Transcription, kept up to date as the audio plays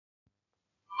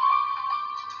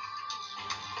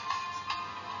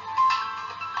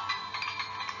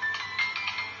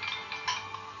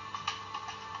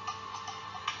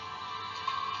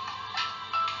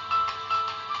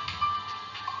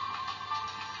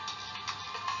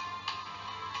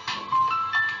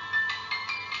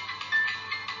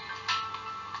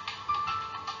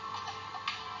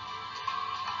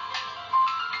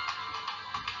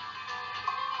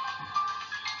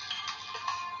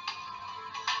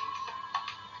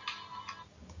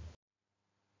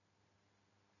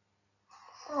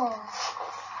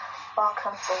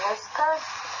welcome to Whispers.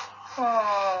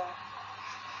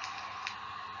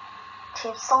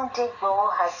 Chief Sunday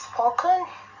Igboho has spoken.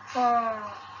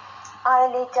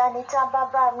 Aile Janita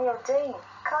Baba Mildin,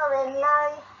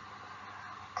 Karelai,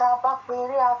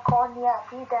 Tabapiri Akoni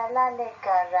Abidala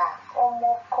Legara,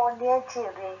 Omo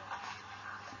Konietiri,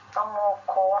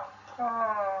 Omoko.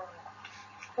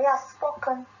 He has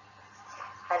spoken,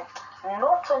 and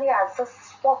not only has he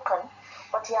spoken,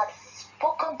 but he has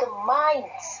spoken the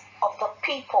minds of the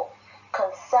people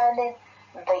concerning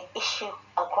the issue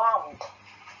aground.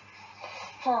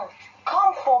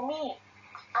 Come for me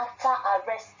after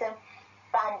arresting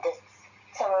bandits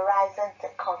terrorizing the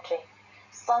country.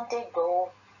 Sunday Igboho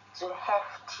to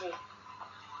FG.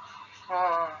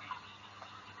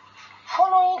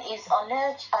 Following his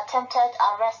alleged attempted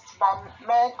arrest by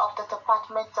men of the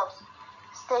Department of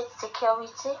State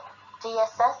Security,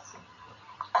 DSS,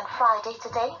 on Friday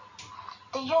today,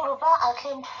 the Yoruba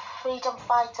acclaimed freedom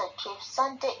fighter Chief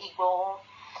Sunday Igboho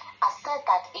has said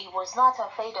that he was not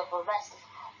afraid of arrest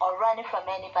or running from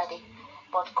anybody,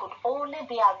 but could only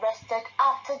be arrested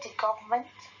after the government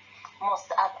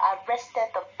must have arrested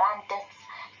the bandits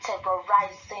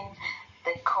terrorizing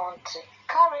the country.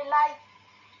 Caroline,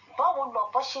 báwo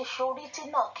lọ bó ṣe ṣorí tí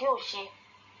náà kí o ṣe?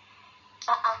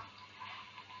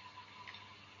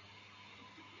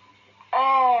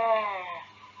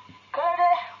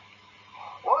 Kéré,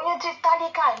 oyún tí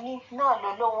tálíkà yìí náà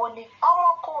ló lówó ní.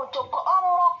 Ọmọ kò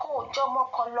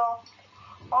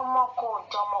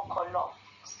jọmọ lọ.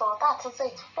 So that is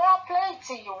it. Fair play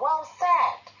to you. Well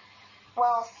said.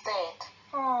 Well said.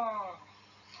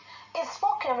 He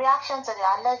spoke in reaction to the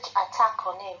alleged attack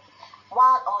on him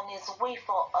while on his way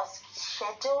for a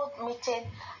scheduled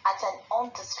meeting at an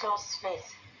undisclosed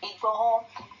place. Igboho,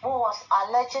 who was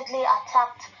allegedly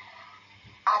attacked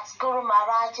at Guru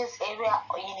Maharaj's area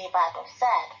in Ibadan,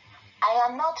 said, "I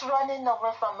am not running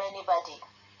away from anybody.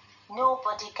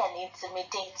 Nobody can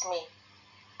intimidate me.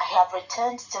 I have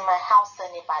returned to my house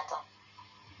in Ibadan.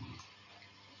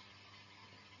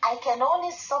 I can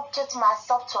only subject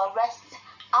myself to arrest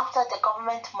after the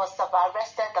government must have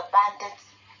arrested the bandits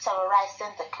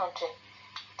terrorizing the country.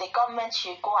 The government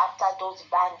should go after those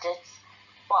bandits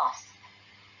first."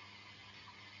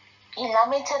 He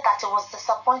lamented that he was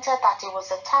disappointed that he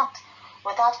was attacked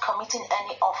without committing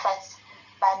any offense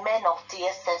by men of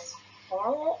DSS,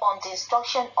 who, on the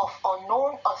instruction of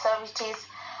unknown authorities,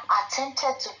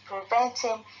 attempted to prevent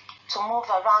him to move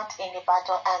around in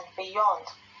Ibadan and beyond.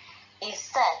 He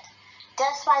said,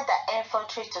 despite the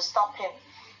infantry to stop him,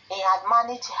 he had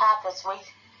managed to have his way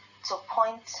to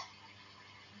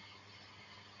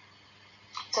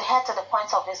head to the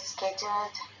point of his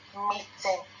scheduled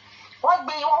meeting. What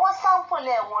be one sample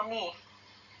woni?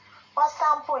 What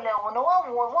sample woni? What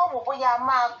wo boya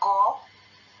ma go?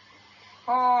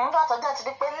 That of that to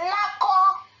be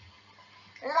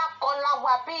lako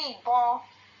lawa bi ìbọn.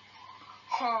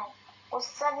 Ó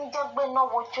sani jogbe no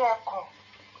wojú ẹkùn.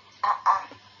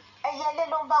 Ẹyẹlé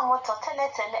ló ń bá wọn tọ̀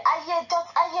tẹ́lẹ̀tẹ́lẹ̀.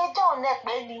 Ayéjọ́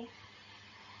nẹ́gbẹ́ ni.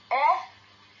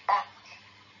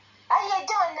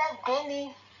 Ayéjọ́ nẹ́gbẹ́ ni.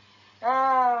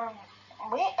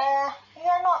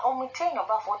 Ìyẹn náà omi tí èèyàn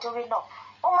bá fojú rí náà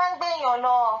ó máa ń gbéyàn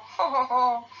lọ.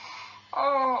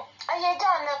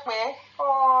 Ayéjọ́ nẹ́gbẹ́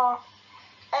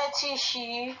ẹ ti ṣí.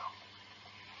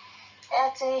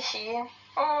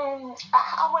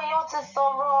 Àwọn èèyàn ti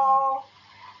sọ̀rọ̀.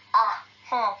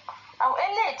 Àwọn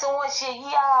eléyìí tí wọ́n ṣe yí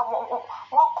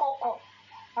wọ́n kókù.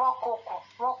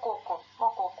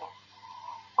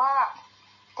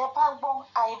 Tẹ bá gbọ́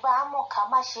àìbá àmọ̀ ká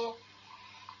má ṣe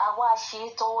àwa ṣe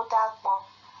tó dágbọ́n.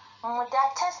 They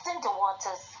are testing the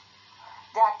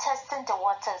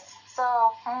waters.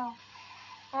 So,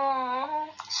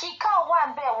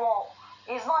 Shekau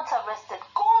is not arrested.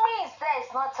 Gumi is there,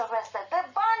 is not arrested. The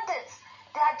bandits,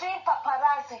 they are doing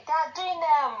paparazzi. They are doing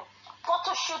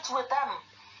photo shoots with them.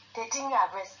 They didn't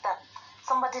arrest them.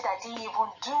 Somebody that didn't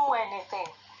even do anything.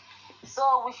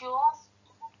 So we should also.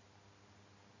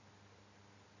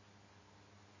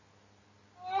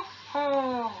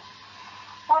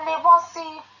 Only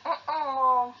bossy.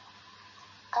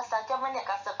 Kasa Germany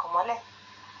kasa komole.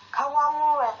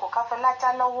 Kawamu eko kafela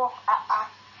jalowo.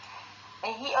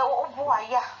 Eyi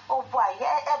obuaya.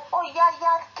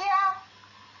 Ya kíá.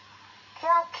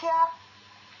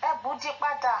 Ebudi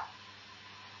pada.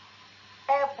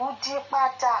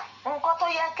 Nǹkan tó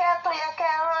yẹ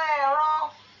kẹ́ rán ẹran.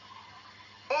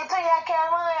 Èyí tó yẹ kẹ́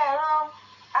rán ẹran.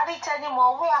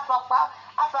 Arítẹnimọ̀wé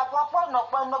afàpapọ̀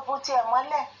nọ̀pọ̀ bó tiẹ̀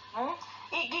mọ́lẹ̀.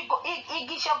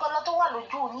 Igi ṣọgọlọ tó wà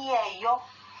lójú ní ẹ̀yọ́.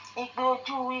 Ìpè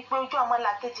ojú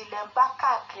ọmọlàkejì lẹ̀ ń bá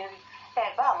káàkiri. Ẹ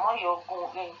bá àmọ́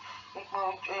No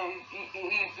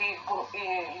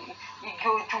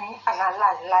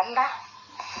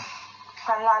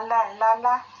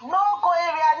go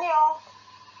area ni o.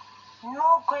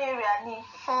 No go area ni.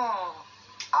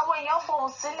 Àwọn èèyàn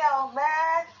fohùn sílẹ̀ o,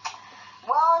 man.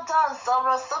 Well done,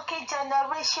 Sorosuke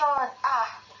generation.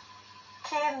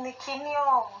 Kini o.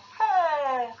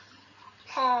 Hey.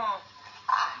 I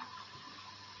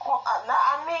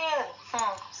mean,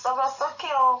 Sorosuke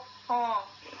o.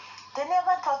 They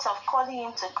never thought of calling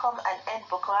him to come and end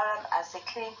Boko Haram as they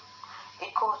claim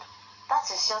he could. That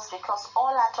is just because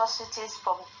all atrocities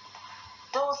from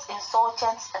those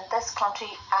insurgents in this country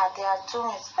are their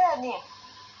doings. Benny.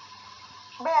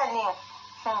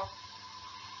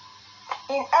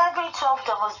 In every 12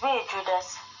 there must be a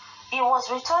Judas. He was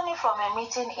returning from a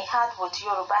meeting he had with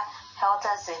Yoruba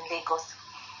elders in Lagos.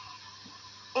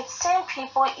 It's same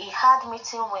people he had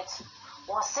meeting with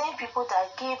was same people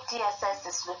that gave DSS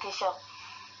this location.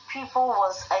 People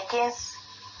was against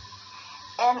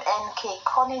MNK,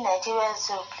 calling Nigeria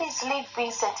Zoo. Please leave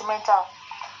being sentimental.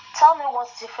 Tell me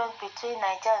what's different between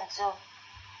Niger and Zoo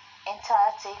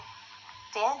entirety.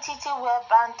 The entity where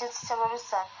bandits,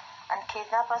 terrorists, and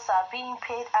kidnappers are being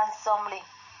paid handsomely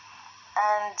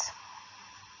and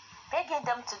begging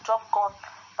them to drop gun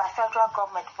by federal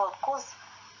government, but goes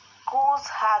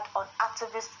hard on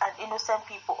activists and innocent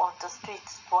people on the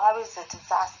streets. Buhari is a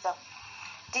disaster.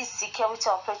 These security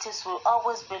operatives will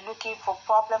always be looking for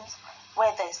problems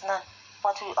where there is none,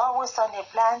 but we always turn a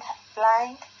blind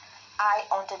eye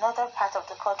on another part of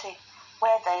the country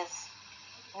where there is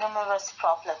numerous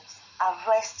problems.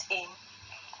 Arrest him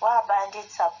while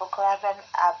bandits of Boko Haram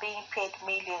are being paid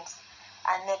millions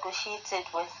and negotiated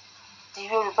with. The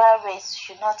Yoruba race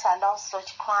should not allow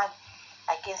such crime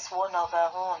against one of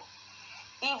our own.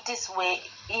 If this were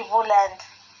Igbo land,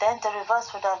 then the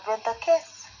reverse would have been the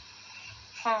case.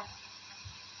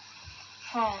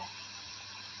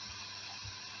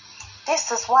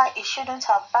 This is why he shouldn't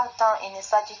have backed down in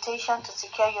his agitation to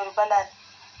secure Yoruba land.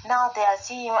 Now they are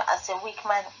seeing him as a weak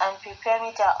man and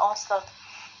preparing their onslaught.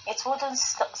 It wouldn't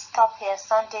stop here.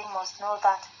 Sunday must know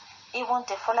that even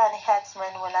the Fulani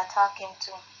herdsmen will attack him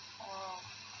too.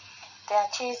 They are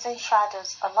chasing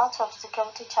shadows. A lot of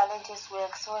security challenges we're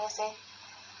experiencing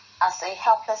as a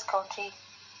helpless country.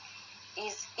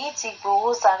 Is it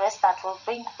Igboho's arrest that will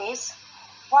bring peace?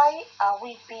 Why are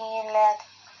we being led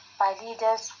by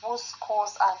leaders whose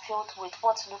scores are filled with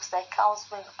what looks like cow's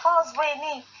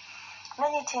brain?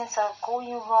 Many things are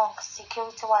going wrong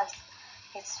security-wise.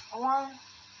 It's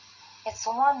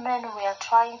one man we are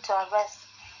trying to arrest.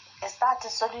 Is that the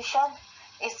solution?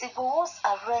 Is Igboho's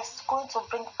arrest going to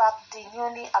bring back the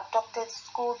newly abducted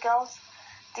schoolgirls?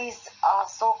 These are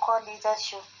so-called leaders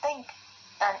should think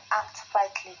and act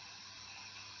rightly.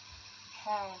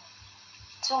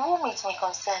 To whom it may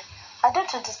concern, I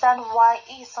don't understand why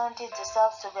Sunday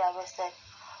deserves to be arrested.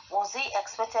 Was he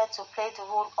expected to play the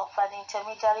role of an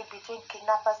intermediary between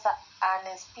kidnappers and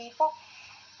his people?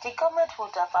 The government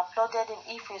would have applauded him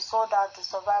if he sold out the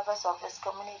survivors of his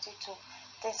community to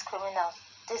these criminals.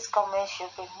 This government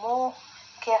should be more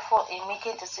careful in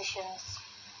making decisions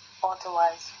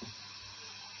otherwise.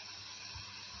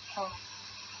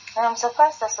 And I'm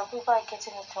surprised that some people are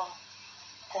getting it wrong.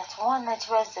 That one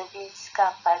Nigeria is a bit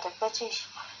scammed by the British,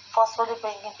 forcefully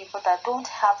bringing people that don't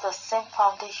have the same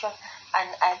foundation and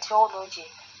ideology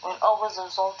will always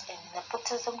result in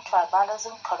nepotism,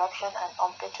 tribalism, corruption, and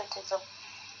unpatriotism.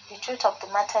 The truth of the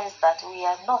matter is that we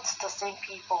are not the same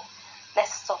people.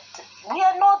 Let's stop. We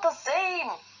are not the same.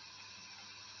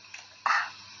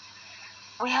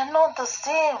 We are not the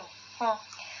same.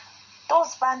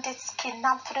 Those bandits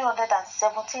kidnapped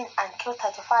 317 and killed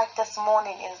 35 this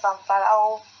morning in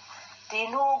Zamfara. They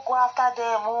know go after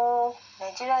them.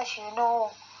 Nigeria should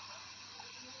know.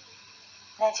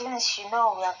 Nigerians should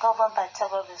know we are governed by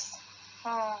terrorists.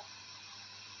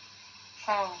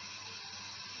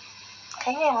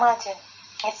 Can you imagine?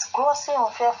 It's grossly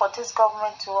unfair for this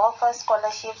government to offer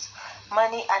scholarships,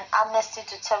 money, and amnesty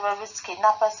to terrorists,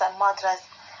 kidnappers, and murderers,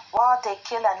 while they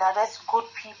kill and arrest good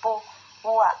people who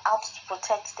are out to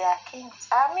protect their kings.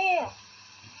 I mean,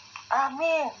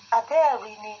 I bet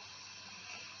really.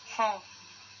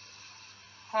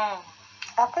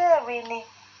 I bet really.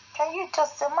 Can you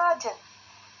just imagine?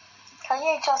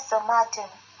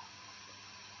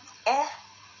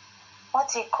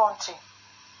 What a country.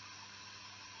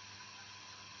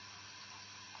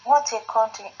 What a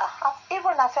country.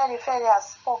 Even a fairy has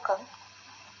spoken.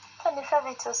 Can the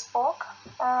fairy tale spoke?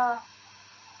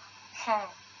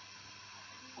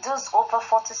 Those over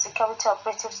 40 security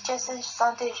operatives chasing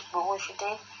Sunday Igboho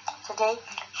today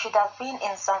should have been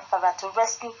in Zamfara to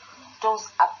rescue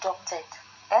those abducted.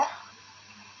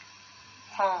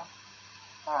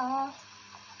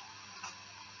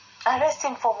 Arrest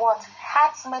him for what?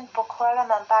 Herdsmen, Boko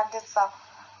Haram and bandits are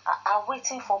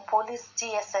waiting for police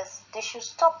DSS. They should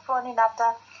stop running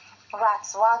after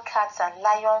rats, wild cats and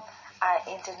lions are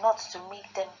in the north to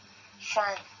make them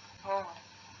shine.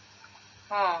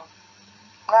 I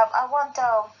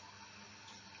wonder.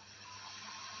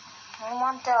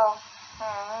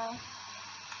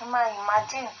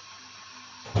 Imagine.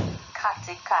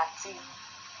 Kati.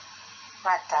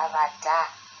 Rada.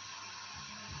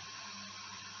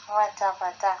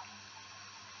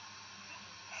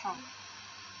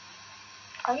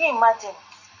 Can you imagine?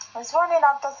 It's running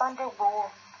after Sunday Igboho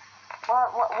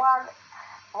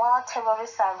while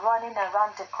terrorists are running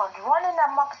around the country, running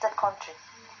amok the country.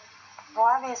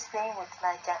 Buhari is playing with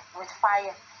Niger, with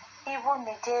fire. Even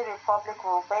Niger Republic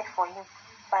will beg for him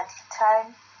by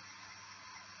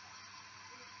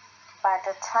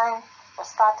the time we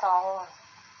start our own.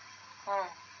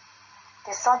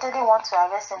 They suddenly want to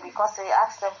arrest him because they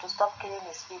asked them to stop killing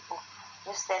his people.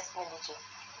 Useless military.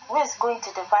 Who is going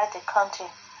to divide the country?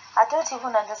 I don't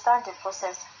even understand the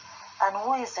process. And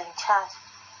who is in charge?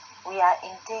 We are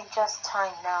in dangerous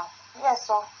time now. Yes,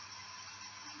 so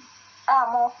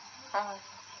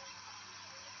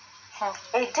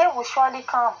a day will surely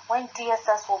come when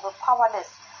DSS will be powerless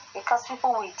because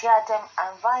people will dare them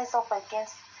and rise up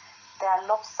against their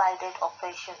lopsided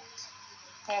operations.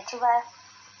 Nigeria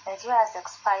has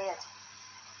expired.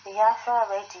 Biafra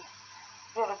ready.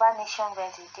 Yoruba nation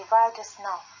ready. Divide us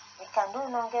now. We can no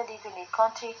longer live in a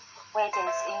country where there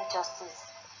is injustice.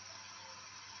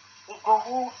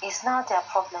 Igboho is now their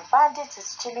problem. Bandits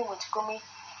is chilling with Gumi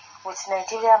with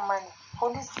Nigerian money.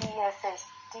 Police DSS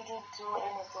didn't do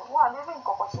anything. Wow, living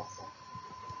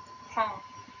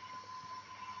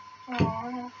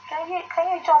Can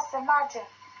you just imagine?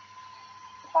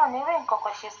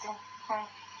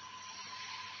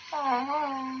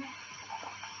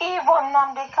 Even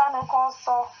Namde Kanu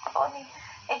also only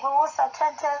Igboho's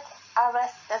attempted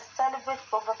arrest is deliberate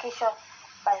provocation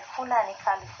by Fulani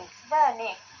Caliphate.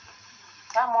 Bernie,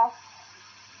 come on.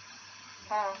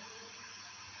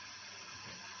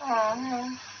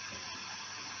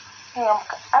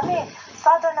 I mean,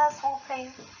 Southerners who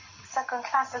play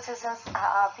second-class citizens are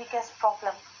our biggest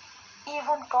problem.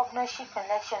 Even governorship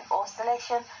election or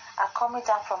selection are coming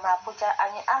down from Abuja,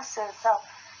 and you ask yourself,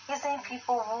 is it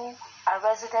people who are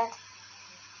resident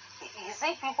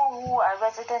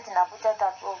in Abuja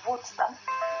that will vote them?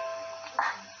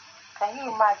 Can you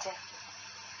imagine?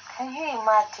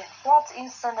 What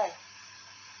incident?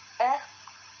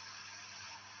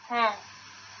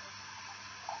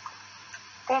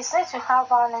 There is need to have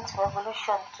violent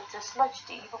revolution to dislodge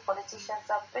the evil politicians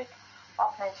and break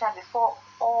up Nigeria before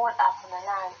all are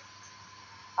finalized.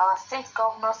 Our state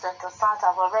governors and the south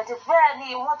have already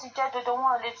really what did you do the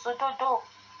one let's do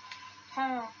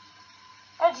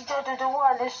what did you do the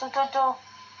one let's do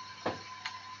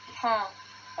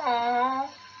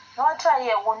what try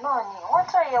you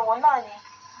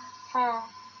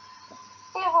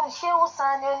even Shehu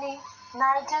Sanyoni,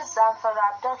 Nigers and for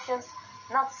abductions,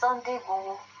 not Sunday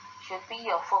Igboho should be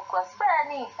your focus.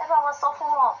 Bernie, ever was so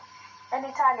for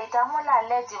anytime later, Mula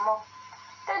led him on.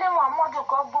 Tell them what more to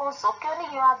go bones, so only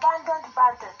you abandoned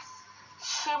bandits,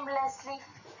 shamelessly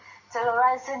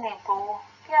terrorizing Igboho.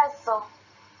 Yes, so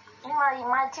you might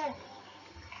imagine.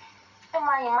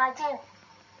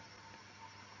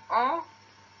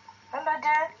 Hello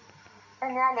there.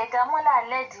 And now later, Mula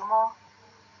led him on.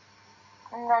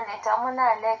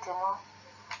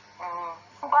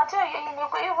 Nǹkan tí òye yìí ni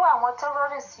pé irú àwọn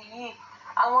terrorists yìí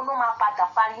àwọn ló máa padà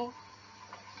pa yín,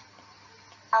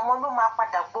 àwọn ló máa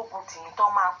padà gbógun tì yín tó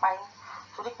máa pa yín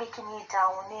torí pé kí ni ìdá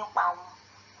wọn nípa wọn.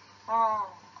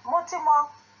 Mo ti mọ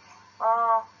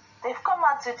they've come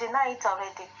out to deny it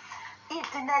already.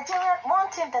 If the Nigerian, one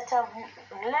thing that I've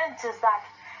learned is that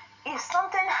if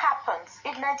something happens,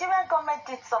 if Nigerian government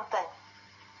did something,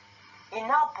 it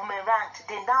now boomeranged,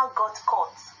 they now got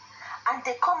caught. And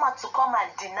they come out to come and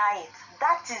deny it.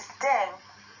 That is them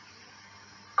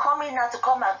coming out to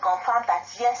come and confirm that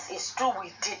yes, it's true,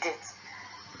 we did it.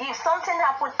 If something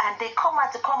happened and they come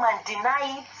out to come and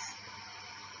deny it,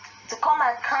 to come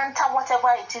and counter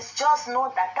whatever it is, just know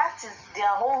that that is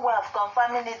their own way of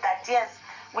confirming it that yes,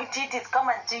 we did it, come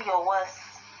and do your worst.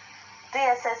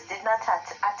 DSS did not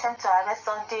attempt to arrest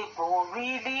Sunday Igboho.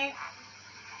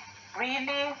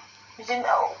 Really? You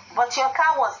know, but your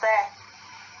car was there.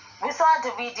 We saw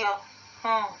the video.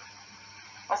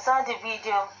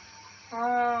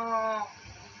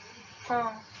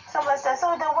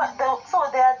 So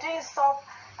they are doing stop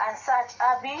and search,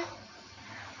 Abby.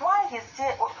 what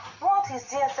is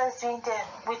DSS doing there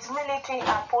with military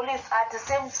and police at the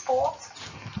same spot?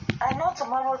 I know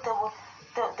tomorrow they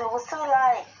will still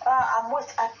lie.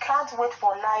 I can't wait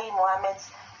for Lai Mohammed's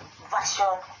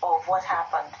version of what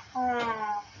happened.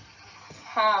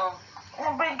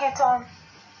 Bring it on.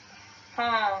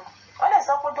 What is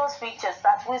up with those pictures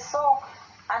that we saw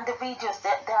and the videos?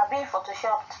 They are being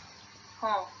photoshopped.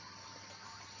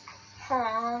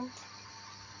 Can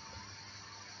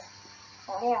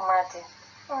you imagine?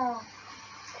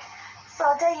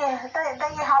 So there you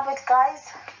have it,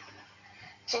 guys.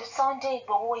 Chief Sunday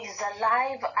Igboho is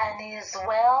alive and he is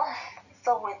well.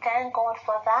 So we thank God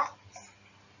for that.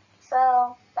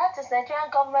 So that is Nigerian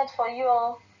government for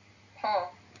you.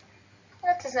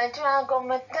 That is Nigerian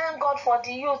government. Thank God for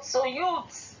the youth. So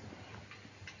youths,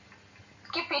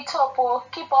 keep it up, or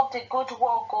keep up the good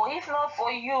work, or if not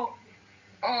for you,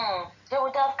 they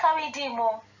would have carried him,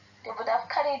 or they would have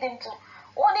carried him to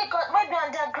only God, maybe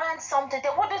underground something. They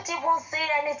wouldn't even say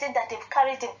anything that they've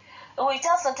carried him. We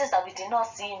just noticed that we did not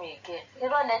see him again. He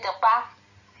ran at the back.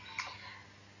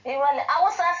 I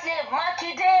was a slave,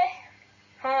 Makide.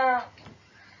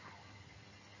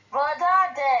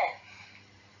 Brother there.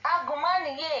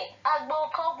 Agumani ye, agbo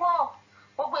kogbo,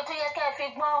 gbogbo ètò yẹ kẹ́ fi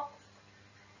gbọ́n,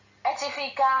 ẹ ti fi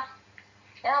ga,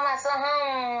 ẹ máa sọ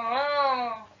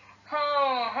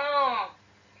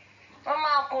wọ́n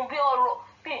máa kún bí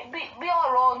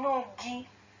ọ̀rọ̀ inú igi,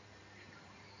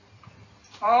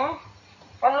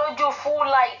 olójú full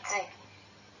light,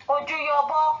 ojú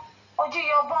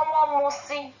yọbọ́ wọ́n mú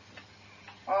sí,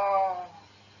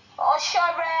 ọ̀ṣọ́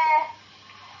rẹ̀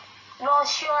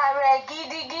lọ́ṣọ́ ara ẹ̀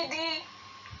gidigidi.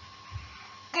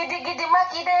 Gidigidi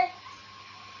Makide.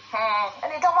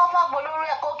 Ẹni tó bá fàgbọ́ lórí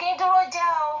ẹ̀kọ́ kí n dúró jẹ́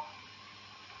o.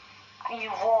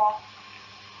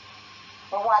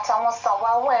 Ìwọ àtàwọn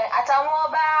sàwáwẹ̀ àtàwọn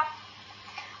ọba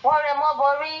wọ́n rẹ mọ́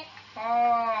borí.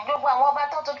 Gbogbo àwọn ọba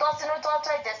tó tutọ́ sínú tó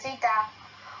tọ́ ẹ̀jẹ̀ síta.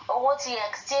 Owó ti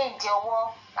exchange ọwọ́.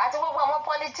 Àti gbogbo àwọn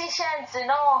politicians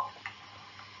náà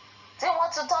tí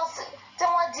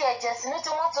wọ́n di ẹ̀jẹ̀ sínú tí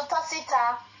wọ́n tutọ́ síta.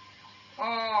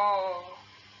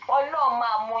 Ọlọ́run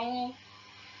máa mú yín.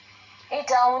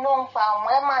 Ìdáhùn ló ń pa àwọn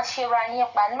ẹ máa ṣera yín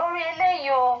pa lórí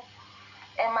eléyìí o,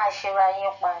 ẹ máa ṣera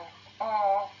yín pa.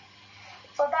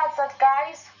 So that's it,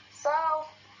 guys. So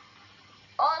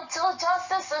until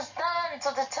justice is done to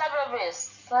the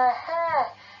terrorists,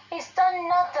 he's done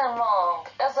nothing wrong.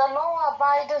 As a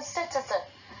law-abiding citizen,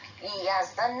 he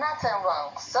has done nothing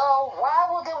wrong. So why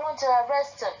would they want to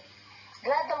arrest him?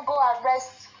 Let them go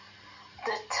arrest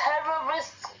the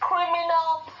terrorist,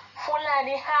 criminal,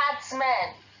 Fulani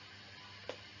herdsmen.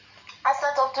 As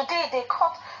of today, there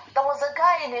was a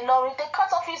guy in the lorry, they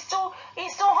cut off his two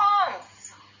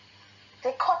hands.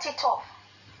 They cut it off.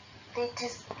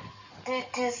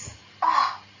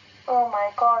 Oh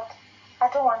my God. I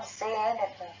don't want to say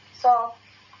anything. So,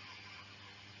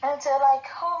 until I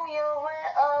come your way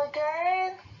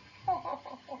again,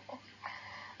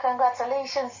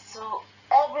 congratulations to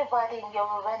everybody in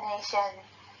Yoruba Nation.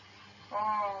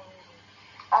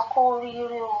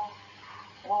 Akuriri.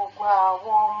 Gbogbo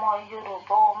àwọn ọmọ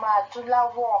Yorùbá ọmọ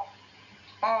adúláwọ̀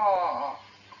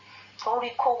orí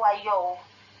kó wa yọ o,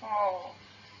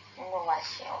 inú wa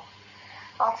ṣeun.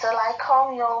 Until I come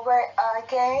your way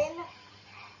again,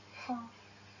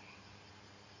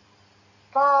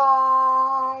 bye.